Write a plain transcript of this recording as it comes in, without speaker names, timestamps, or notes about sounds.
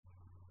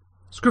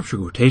Scripture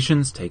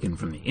quotations taken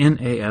from the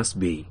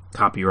NASB.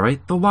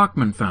 Copyright the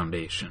Lockman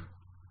Foundation.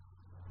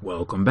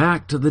 Welcome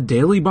back to the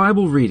Daily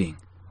Bible Reading.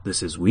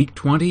 This is Week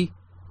 20,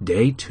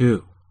 Day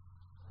 2.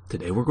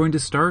 Today we're going to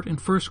start in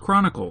 1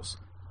 Chronicles,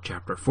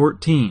 chapter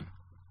 14.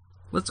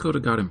 Let's go to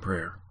God in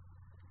prayer.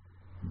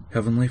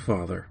 Heavenly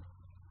Father,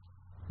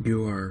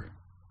 you are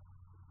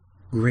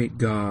great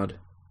God,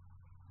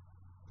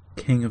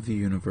 King of the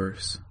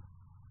universe.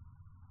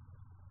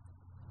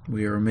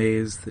 We are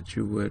amazed that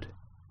you would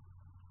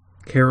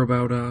care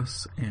about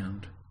us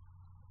and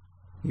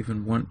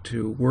even want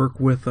to work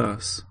with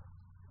us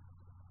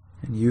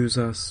and use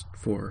us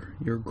for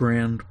your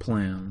grand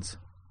plans.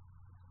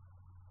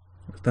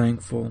 We're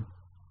thankful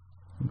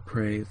and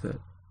pray that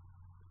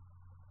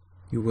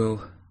you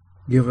will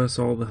give us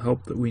all the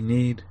help that we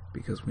need,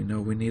 because we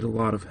know we need a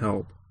lot of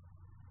help.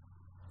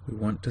 We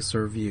want to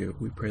serve you.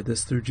 We pray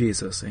this through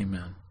Jesus.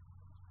 Amen.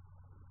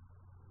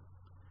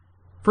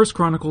 1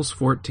 Chronicles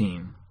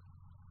 14.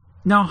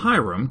 Now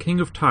Hiram, king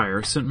of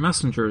Tyre, sent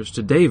messengers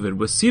to David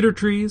with cedar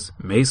trees,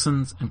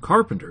 masons, and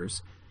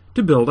carpenters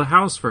to build a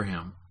house for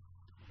him.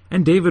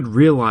 And David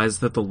realized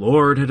that the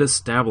Lord had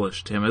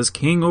established him as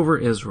king over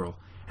Israel,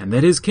 and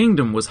that his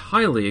kingdom was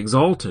highly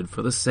exalted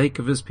for the sake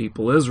of his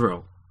people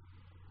Israel.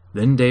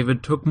 Then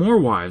David took more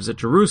wives at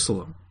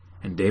Jerusalem,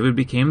 and David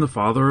became the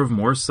father of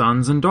more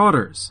sons and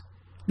daughters.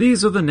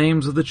 These are the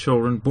names of the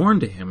children born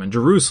to him in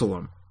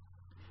Jerusalem: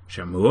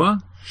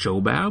 Shammua,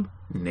 Shobab,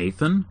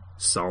 Nathan,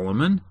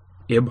 Solomon,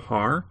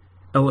 Ibhar,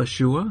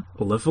 Elishua,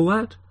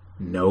 Eliphalet,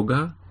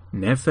 Noga,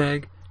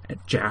 Nepheg,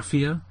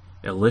 Japhia,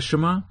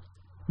 Elishama,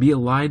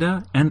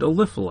 Beelida, and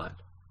Eliphalet.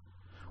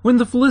 When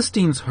the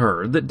Philistines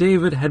heard that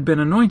David had been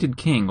anointed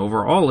king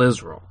over all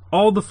Israel,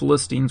 all the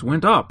Philistines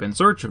went up in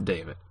search of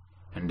David,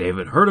 and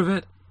David heard of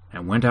it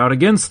and went out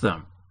against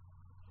them.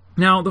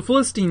 Now the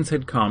Philistines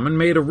had come and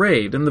made a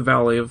raid in the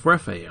valley of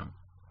Rephaim.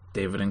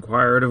 David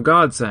inquired of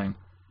God, saying,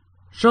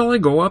 "Shall I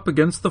go up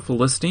against the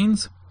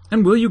Philistines?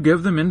 And will you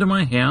give them into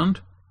my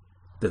hand?"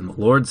 Then the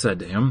Lord said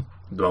to him,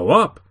 "Go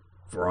up,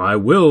 for I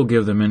will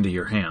give them into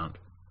your hand."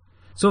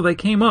 So they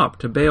came up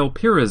to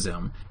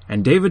Baal-perazim,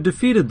 and David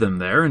defeated them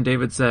there, and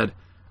David said,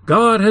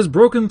 "God has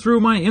broken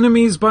through my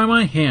enemies by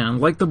my hand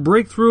like the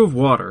breakthrough of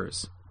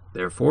waters."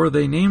 Therefore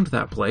they named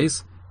that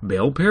place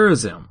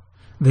Baal-perazim.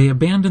 They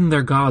abandoned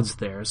their gods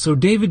there, so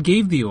David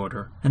gave the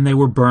order, and they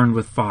were burned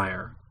with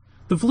fire.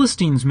 The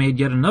Philistines made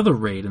yet another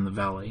raid in the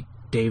valley.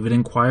 David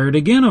inquired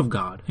again of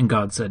God, and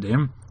God said to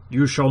him,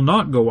 "You shall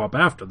not go up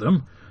after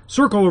them.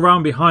 Circle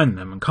around behind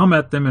them, and come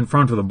at them in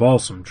front of the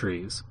balsam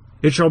trees.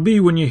 It shall be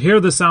when you hear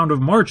the sound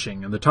of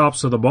marching in the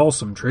tops of the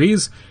balsam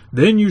trees,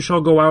 then you shall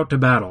go out to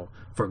battle,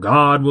 for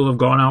God will have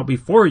gone out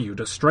before you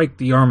to strike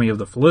the army of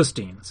the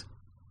Philistines."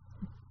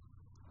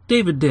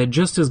 David did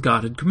just as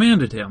God had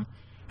commanded him,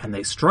 and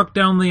they struck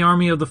down the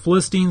army of the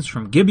Philistines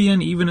from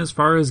Gibeon even as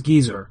far as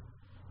Gezer.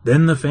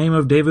 Then the fame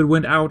of David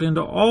went out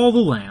into all the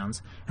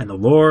lands, and the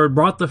Lord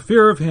brought the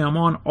fear of him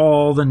on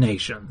all the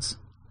nations.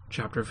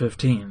 Chapter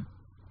 15.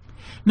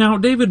 Now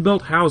David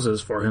built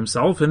houses for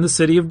himself in the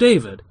city of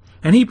David,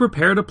 and he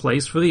prepared a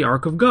place for the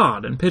ark of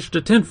God, and pitched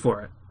a tent for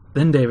it.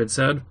 Then David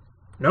said,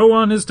 "No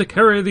one is to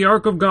carry the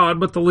ark of God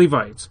but the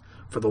Levites,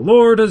 for the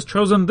Lord has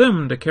chosen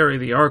them to carry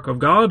the ark of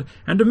God,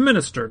 and to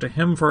minister to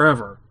him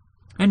forever."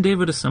 And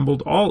David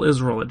assembled all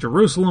Israel at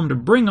Jerusalem to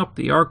bring up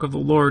the ark of the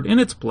Lord in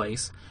its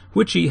place,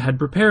 which he had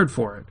prepared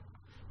for it.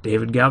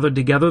 David gathered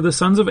together the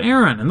sons of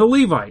Aaron and the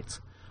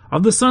Levites.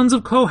 Of the sons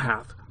of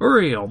Kohath,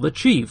 Uriel the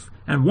chief,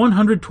 and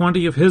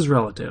 120 of his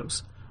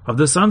relatives. Of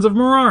the sons of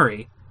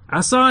Merari,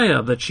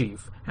 Asaiah the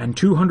chief, and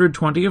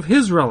 220 of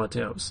his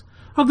relatives.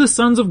 Of the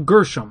sons of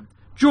Gershom,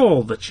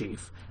 Joel the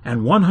chief,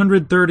 and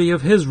 130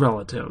 of his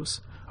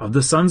relatives. Of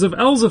the sons of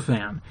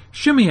Elzaphan,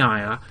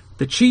 Shemaiah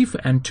the chief,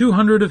 and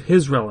 200 of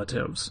his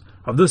relatives.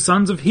 Of the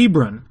sons of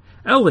Hebron,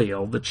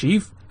 Eliel the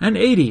chief, and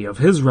 80 of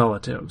his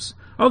relatives.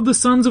 Of the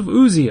sons of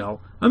Uzziel,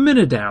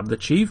 Aminadab the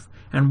chief,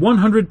 and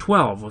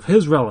 112 of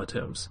his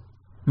relatives.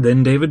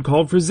 Then David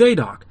called for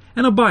Zadok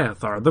and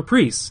Abiathar the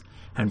priests,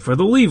 and for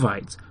the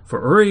Levites, for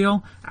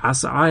Uriel,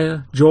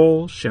 Asaiah,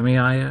 Joel,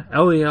 Shemaiah,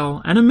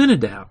 Eliel, and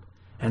Aminadab,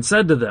 and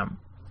said to them,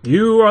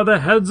 "You are the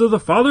heads of the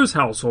fathers'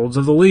 households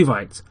of the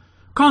Levites.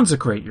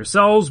 Consecrate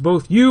yourselves,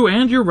 both you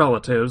and your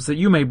relatives, that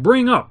you may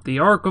bring up the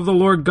ark of the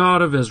Lord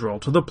God of Israel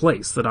to the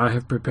place that I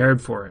have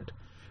prepared for it.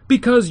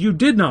 Because you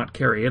did not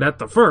carry it at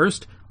the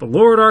first, the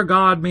Lord our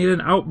God made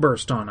an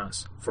outburst on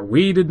us, for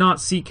we did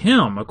not seek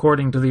him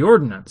according to the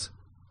ordinance."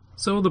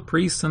 So the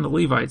priests and the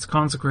Levites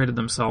consecrated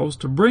themselves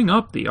to bring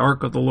up the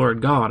ark of the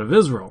Lord God of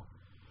Israel.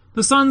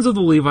 The sons of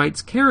the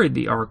Levites carried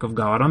the ark of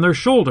God on their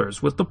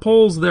shoulders with the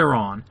poles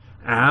thereon,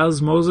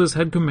 as Moses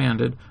had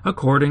commanded,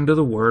 according to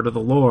the word of the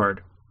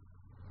Lord.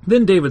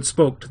 Then David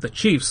spoke to the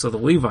chiefs of the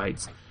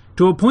Levites,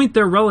 to appoint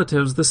their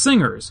relatives the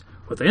singers,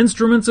 with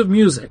instruments of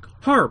music,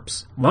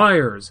 harps,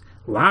 lyres,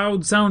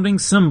 loud-sounding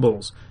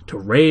cymbals, to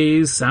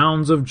raise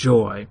sounds of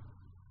joy.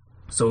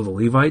 So the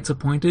Levites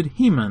appointed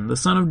Heman the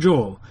son of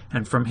Joel,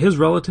 and from his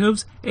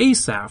relatives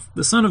Asaph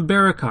the son of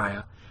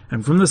Berechiah,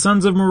 And from the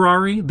sons of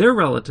Merari, their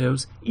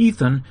relatives,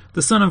 Ethan,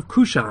 the son of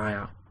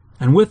Cushaiah,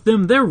 and with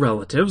them their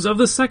relatives of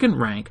the second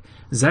rank,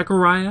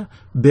 Zechariah,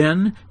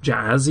 Ben,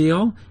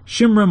 Jaaziel,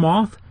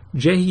 Shimramoth,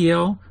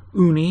 Jehiel,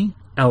 Uni,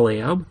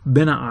 Eliab,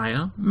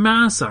 Benaiah,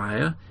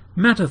 Maaseiah,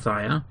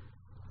 Mattithiah,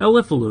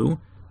 Eliphalu,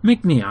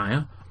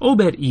 Mikneiah,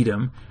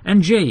 Obed-Edom,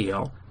 and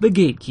Jael, the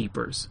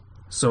gatekeepers.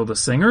 So the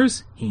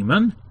singers,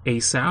 Heman,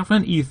 Asaph,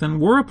 and Ethan,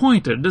 were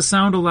appointed to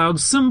sound aloud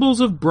cymbals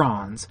of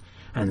bronze,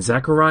 and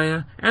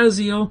Zechariah,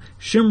 Aziel,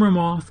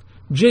 Shimramoth,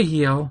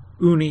 Jehiel,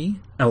 Uni,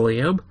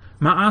 Eliab,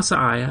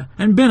 Maaseiah,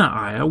 and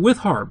Benaiah with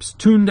harps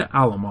tuned to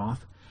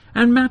Alamoth,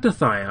 and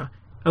Mattithiah,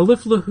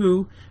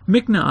 Eliphalu,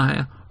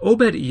 Mikneiah,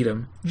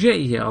 Obed-Edom,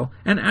 Jael,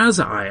 and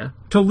Azariah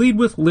to lead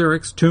with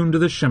lyrics tuned to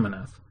the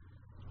Sheminith.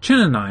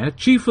 Chenaniah,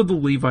 chief of the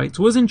Levites,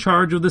 was in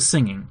charge of the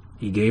singing.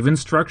 He gave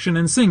instruction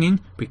in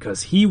singing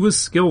because he was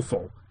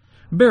skillful.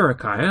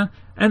 Berechiah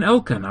and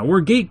Elkanah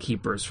were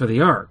gatekeepers for the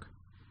ark.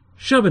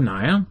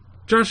 Shebaniah,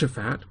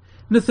 Joshaphat,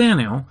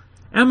 Nathanael,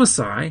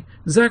 Amasai,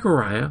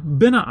 Zechariah,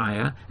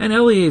 Benaiah, and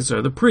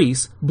Eleazar the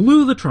priests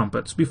blew the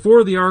trumpets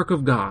before the ark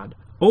of God.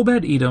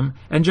 Obed-Edom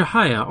and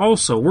Jehiah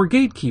also were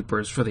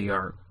gatekeepers for the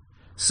ark.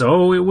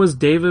 So it was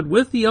David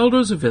with the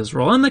elders of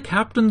Israel and the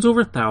captains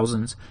over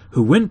thousands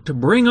who went to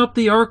bring up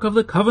the ark of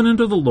the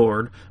covenant of the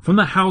Lord from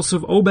the house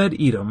of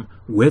Obed-Edom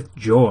with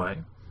joy.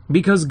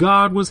 Because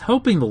God was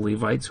helping the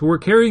Levites who were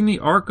carrying the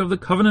ark of the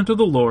covenant of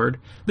the Lord,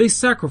 they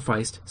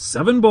sacrificed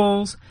 7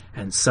 bulls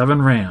and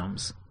 7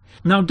 rams.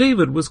 Now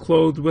David was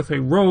clothed with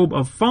a robe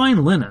of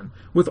fine linen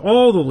with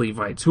all the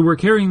Levites who were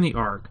carrying the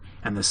ark,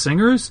 and the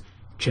singers,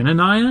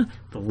 Chenaniah,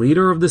 the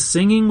leader of the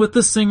singing with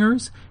the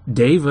singers,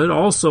 David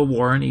also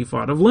wore an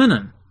ephod of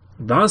linen.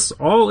 Thus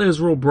all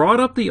Israel brought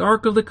up the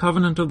ark of the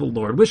covenant of the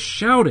Lord with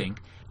shouting,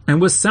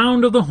 and with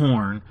sound of the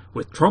horn,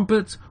 with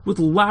trumpets, with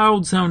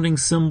loud-sounding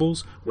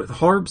cymbals, with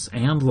harps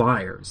and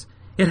lyres.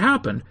 It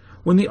happened,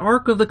 when the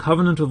ark of the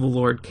covenant of the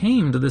Lord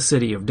came to the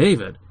city of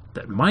David,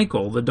 that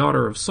Michal, the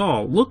daughter of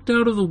Saul, looked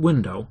out of the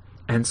window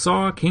and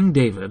saw King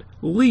David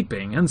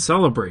leaping and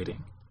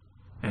celebrating.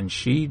 And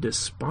she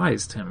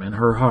despised him in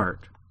her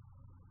heart.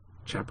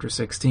 Chapter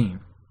 16.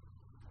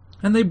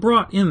 And they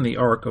brought in the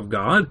ark of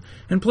God,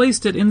 and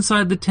placed it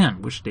inside the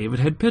tent which David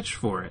had pitched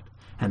for it.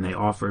 And they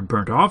offered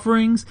burnt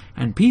offerings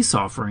and peace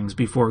offerings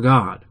before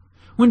God.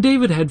 When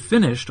David had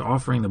finished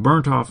offering the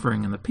burnt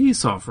offering and the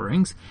peace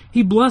offerings,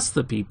 he blessed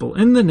the people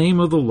in the name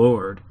of the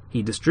Lord.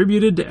 He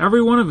distributed to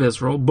every one of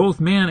Israel,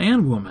 both man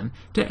and woman,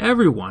 to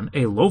every one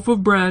a loaf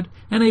of bread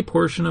and a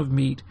portion of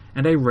meat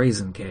and a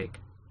raisin cake.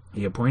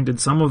 He appointed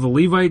some of the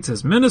Levites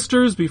as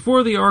ministers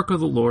before the ark of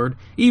the Lord,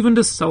 even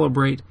to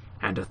celebrate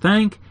and to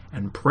thank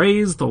and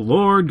praise the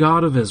Lord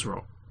God of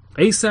Israel.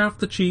 Asaph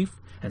the chief,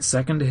 and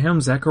second to him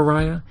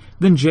Zechariah,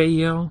 then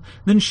Jael,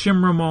 then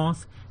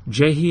Shimramoth,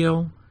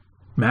 Jehiel,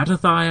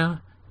 Mattithiah,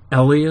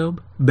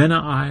 Eliab,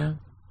 Benaiah,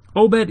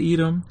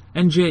 Obed-Edom,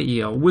 and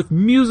Jael, with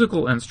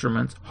musical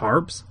instruments,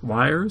 harps,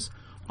 lyres.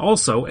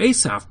 Also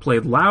Asaph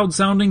played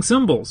loud-sounding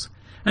cymbals,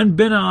 and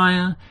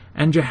Benaiah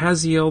and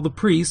Jehaziel the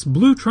priests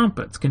blew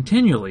trumpets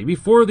continually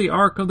before the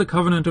ark of the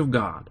covenant of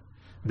God.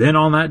 Then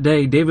on that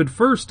day David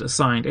first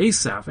assigned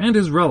Asaph and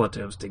his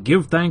relatives to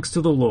give thanks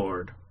to the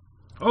Lord.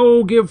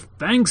 Oh, give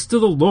thanks to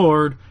the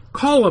Lord,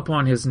 call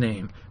upon his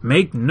name,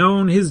 make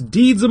known his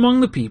deeds among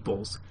the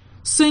peoples.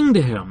 Sing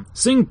to him,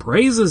 sing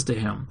praises to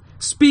him,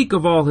 speak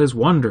of all his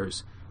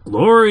wonders,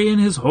 glory in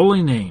his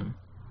holy name.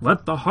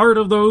 Let the heart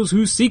of those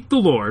who seek the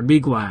Lord be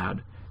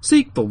glad.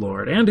 Seek the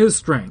Lord and his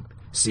strength,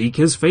 seek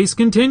his face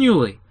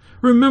continually.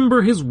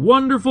 Remember his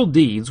wonderful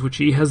deeds which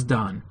he has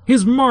done,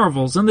 his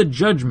marvels and the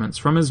judgments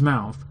from his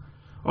mouth.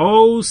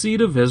 O seed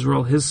of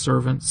Israel, his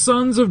servant,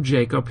 sons of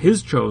Jacob,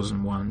 his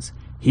chosen ones.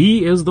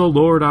 He is the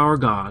Lord our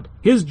God.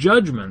 His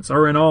judgments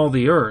are in all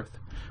the earth.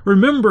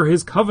 Remember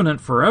his covenant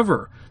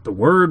forever, the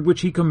word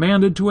which he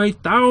commanded to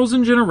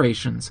 1,000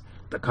 generations,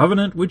 the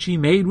covenant which he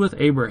made with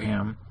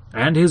Abraham,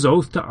 and his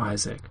oath to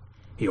Isaac.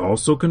 He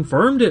also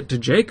confirmed it to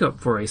Jacob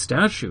for a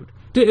statute,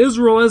 to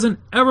Israel as an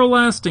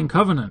everlasting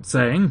covenant,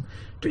 saying,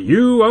 To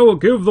you I will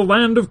give the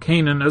land of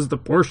Canaan as the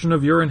portion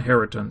of your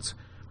inheritance,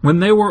 when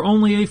they were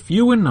only a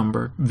few in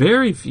number,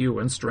 very few,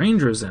 and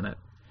strangers in it.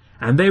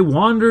 And they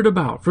wandered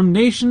about from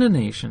nation to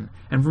nation,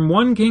 and from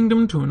one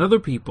kingdom to another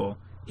people.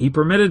 He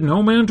permitted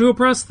no man to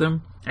oppress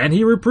them, and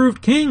he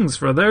reproved kings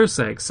for their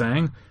sake,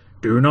 saying,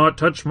 Do not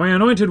touch my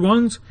anointed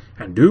ones,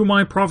 and do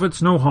my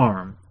prophets no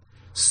harm.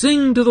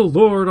 Sing to the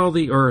Lord, all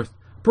the earth.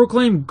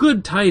 Proclaim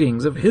good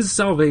tidings of his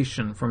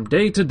salvation from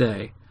day to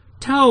day.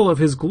 Tell of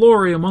his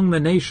glory among the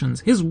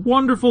nations, his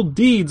wonderful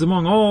deeds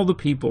among all the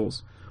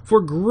peoples. For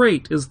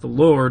great is the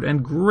Lord,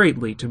 and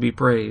greatly to be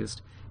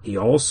praised. He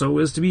also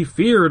is to be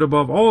feared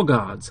above all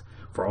gods,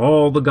 for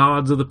all the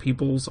gods of the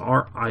peoples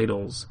are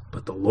idols.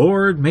 But the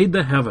Lord made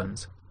the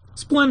heavens.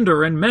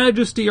 Splendor and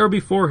majesty are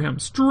before him,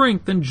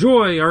 strength and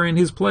joy are in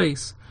his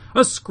place.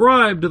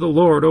 Ascribe to the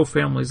Lord, O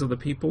families of the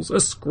peoples,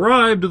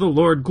 ascribe to the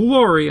Lord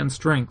glory and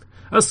strength.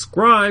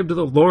 Ascribe to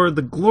the Lord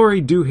the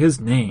glory due his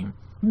name.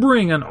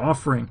 Bring an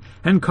offering,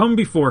 and come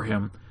before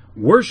him.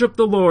 Worship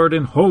the Lord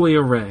in holy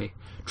array.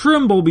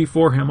 Tremble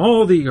before him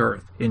all the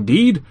earth.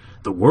 Indeed,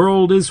 the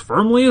world is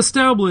firmly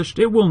established,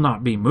 it will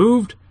not be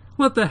moved.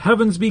 Let the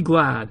heavens be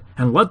glad,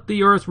 and let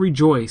the earth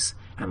rejoice,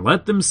 and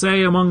let them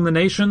say among the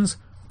nations,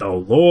 The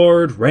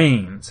Lord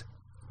reigns.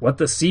 Let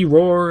the sea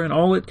roar and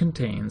all it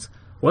contains.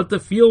 Let the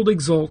field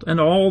exult and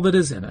all that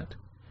is in it.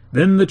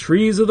 Then the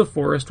trees of the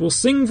forest will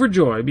sing for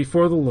joy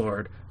before the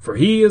Lord, for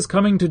he is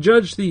coming to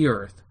judge the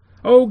earth.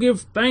 Oh,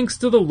 give thanks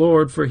to the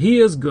Lord, for he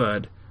is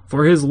good,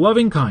 for his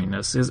loving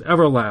kindness is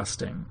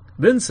everlasting.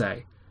 Then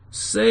say,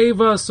 Save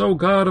us, O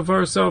God of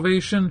our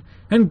salvation,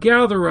 and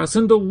gather us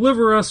and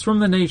deliver us from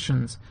the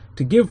nations,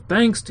 to give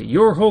thanks to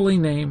your holy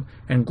name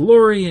and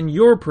glory in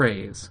your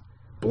praise.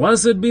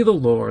 Blessed be the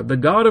Lord, the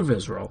God of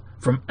Israel,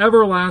 from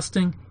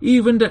everlasting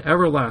even to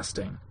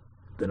everlasting.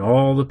 Then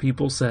all the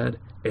people said,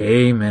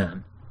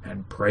 Amen,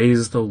 and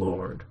praised the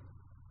Lord.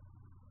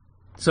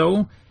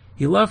 So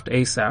he left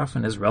Asaph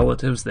and his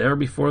relatives there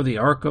before the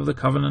ark of the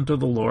covenant of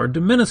the Lord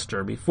to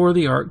minister before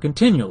the ark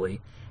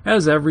continually,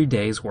 as every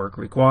day's work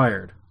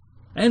required.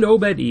 And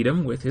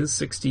Obed-Edom with his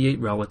 68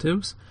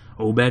 relatives,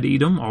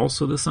 Obed-Edom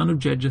also the son of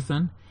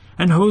Jeduthun,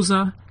 and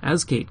Hosea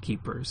as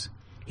gatekeepers.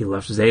 He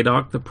left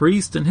Zadok the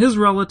priest and his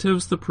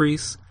relatives the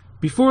priests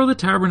before the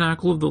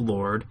tabernacle of the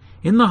Lord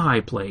in the high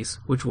place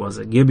which was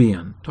at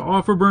Gibeon, to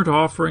offer burnt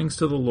offerings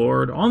to the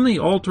Lord on the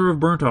altar of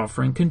burnt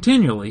offering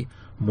continually,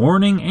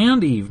 morning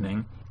and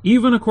evening,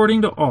 even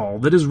according to all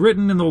that is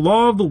written in the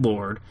law of the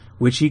Lord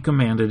which he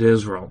commanded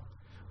Israel.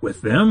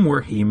 With them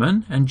were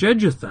Heman and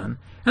Jeduthun,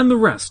 and the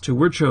rest who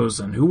were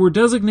chosen, who were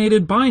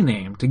designated by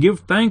name to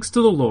give thanks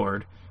to the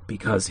Lord,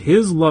 because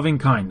his loving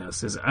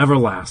kindness is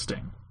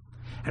everlasting.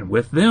 And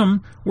with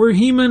them were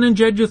Heman and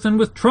Jeduthun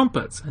with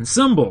trumpets and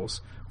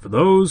cymbals, for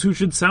those who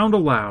should sound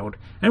aloud,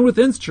 and with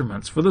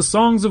instruments for the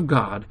songs of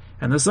God,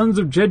 and the sons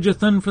of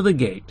Jeduthun for the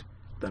gate.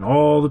 Then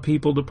all the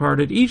people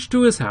departed each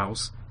to his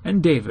house,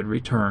 and David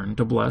returned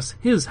to bless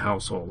his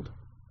household.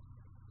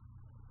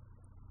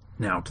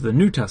 Now to the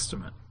New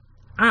Testament.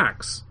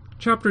 Acts,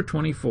 chapter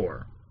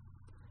 24.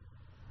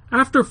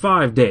 After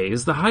 5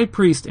 days, the high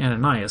priest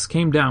Ananias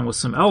came down with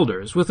some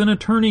elders with an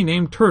attorney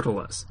named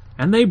Tertullus,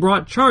 and they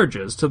brought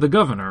charges to the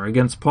governor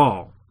against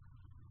Paul.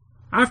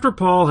 After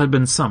Paul had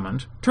been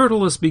summoned,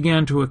 Tertullus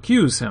began to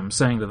accuse him,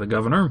 saying to the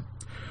governor,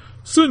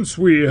 Since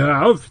we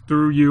have,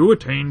 through you,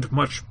 attained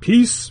much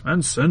peace,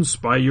 and since,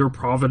 by your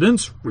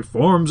providence,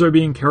 reforms are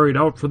being carried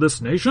out for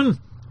this nation,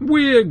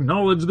 we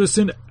acknowledge this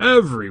in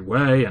every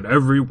way and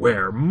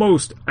everywhere,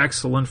 most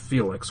excellent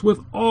Felix,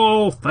 with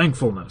all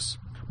thankfulness.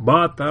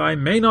 But that I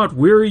may not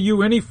weary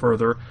you any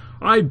further,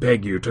 I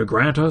beg you to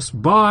grant us,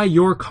 by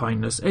your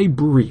kindness, a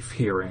brief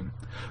hearing.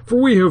 For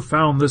we have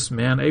found this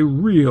man a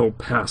real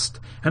pest,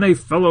 and a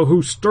fellow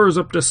who stirs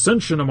up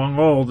dissension among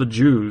all the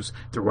Jews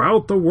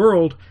throughout the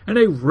world, and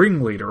a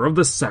ringleader of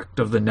the sect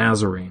of the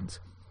Nazarenes.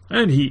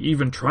 And he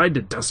even tried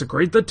to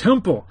desecrate the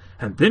temple,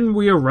 and then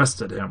we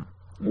arrested him.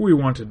 We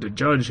wanted to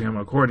judge him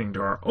according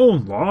to our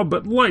own law,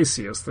 but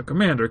Lysias the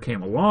commander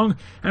came along,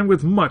 and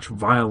with much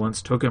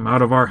violence took him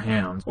out of our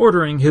hands,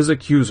 ordering his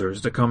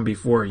accusers to come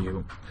before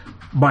you.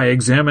 By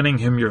examining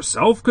him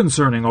yourself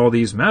concerning all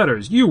these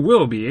matters, you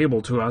will be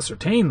able to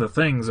ascertain the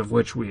things of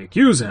which we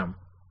accuse him.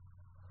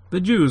 The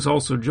Jews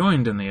also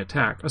joined in the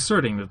attack,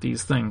 asserting that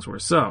these things were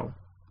so.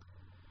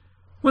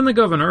 When the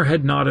governor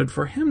had nodded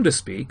for him to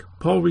speak,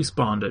 Paul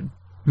responded,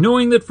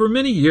 Knowing that for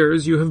many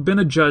years you have been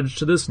a judge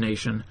to this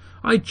nation,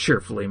 I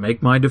cheerfully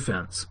make my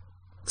defense.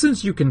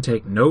 Since you can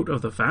take note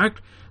of the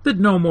fact that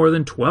no more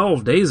than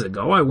 12 days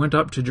ago I went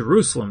up to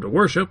Jerusalem to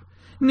worship,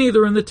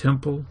 neither in the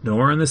temple,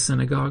 nor in the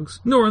synagogues,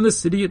 nor in the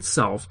city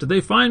itself did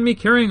they find me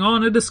carrying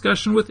on a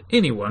discussion with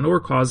anyone or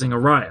causing a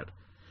riot,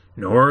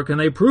 nor can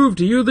they prove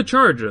to you the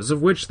charges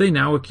of which they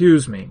now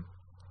accuse me.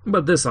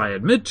 But this I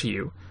admit to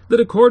you, that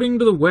according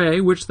to the way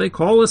which they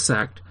call a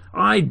sect,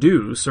 I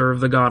do serve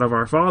the God of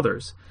our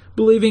fathers,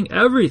 believing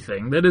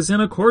everything that is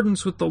in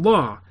accordance with the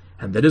law,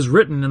 and that is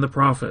written in the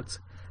prophets,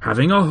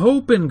 having a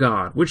hope in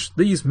God, which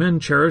these men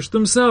cherish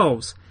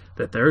themselves,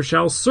 that there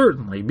shall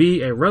certainly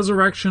be a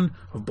resurrection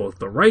of both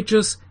the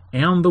righteous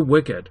and the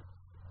wicked.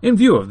 In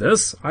view of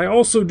this, I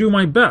also do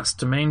my best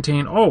to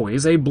maintain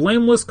always a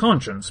blameless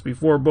conscience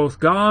before both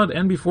God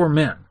and before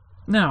men.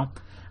 Now,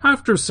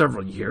 after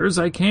several years,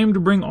 I came to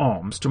bring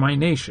alms to my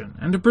nation,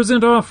 and to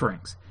present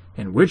offerings,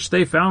 in which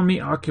they found me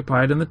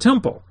occupied in the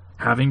temple,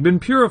 having been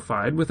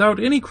purified without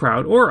any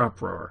crowd or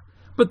uproar.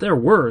 But there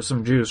were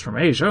some Jews from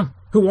Asia,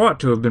 who ought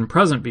to have been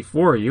present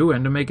before you,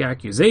 and to make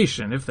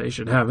accusation if they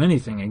should have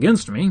anything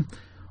against me.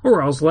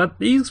 Or else let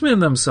these men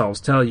themselves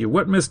tell you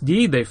what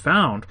misdeed they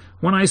found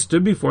when I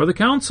stood before the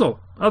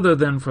council, other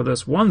than for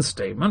this one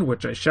statement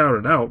which I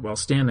shouted out while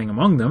standing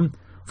among them,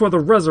 For the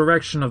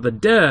resurrection of the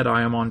dead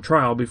I am on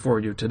trial before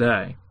you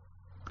today.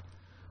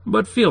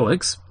 But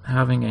Felix,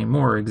 having a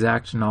more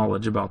exact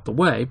knowledge about the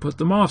way, put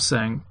them off,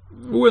 saying,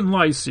 When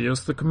Lysias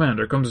the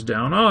commander comes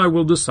down, I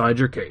will decide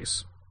your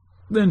case.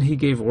 Then he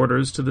gave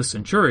orders to the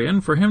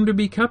centurion for him to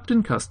be kept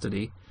in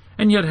custody,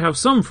 and yet have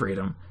some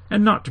freedom,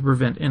 and not to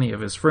prevent any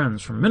of his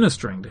friends from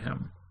ministering to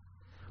him.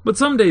 But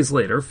some days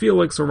later,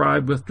 Felix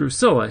arrived with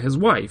Drusilla, his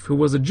wife, who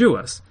was a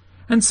Jewess,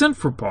 and sent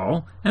for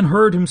Paul and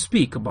heard him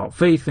speak about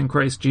faith in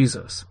Christ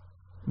Jesus.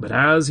 But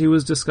as he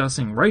was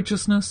discussing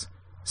righteousness,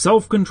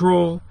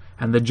 self-control,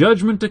 and the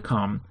judgment to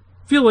come,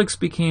 Felix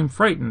became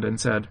frightened and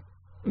said,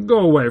 "Go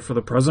away for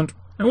the present,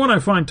 and when I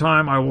find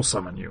time I will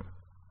summon you."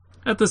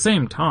 At the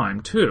same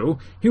time, too,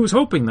 he was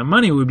hoping that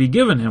money would be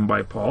given him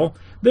by Paul,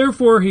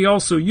 therefore he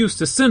also used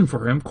to send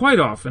for him quite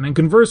often and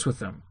converse with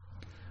him.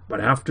 But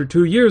after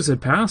 2 years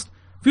had passed,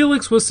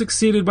 Felix was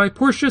succeeded by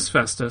Porcius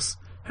Festus,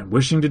 and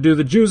wishing to do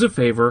the Jews a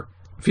favor,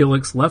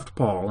 Felix left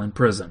Paul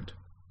imprisoned.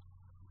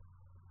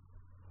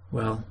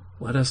 Well,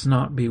 let us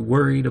not be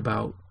worried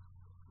about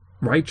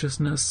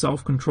righteousness,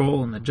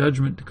 self-control, and the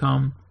judgment to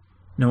come,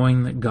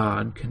 knowing that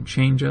God can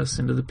change us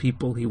into the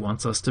people He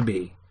wants us to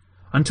be.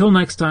 Until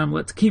next time,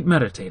 let's keep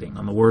meditating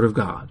on the Word of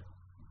God.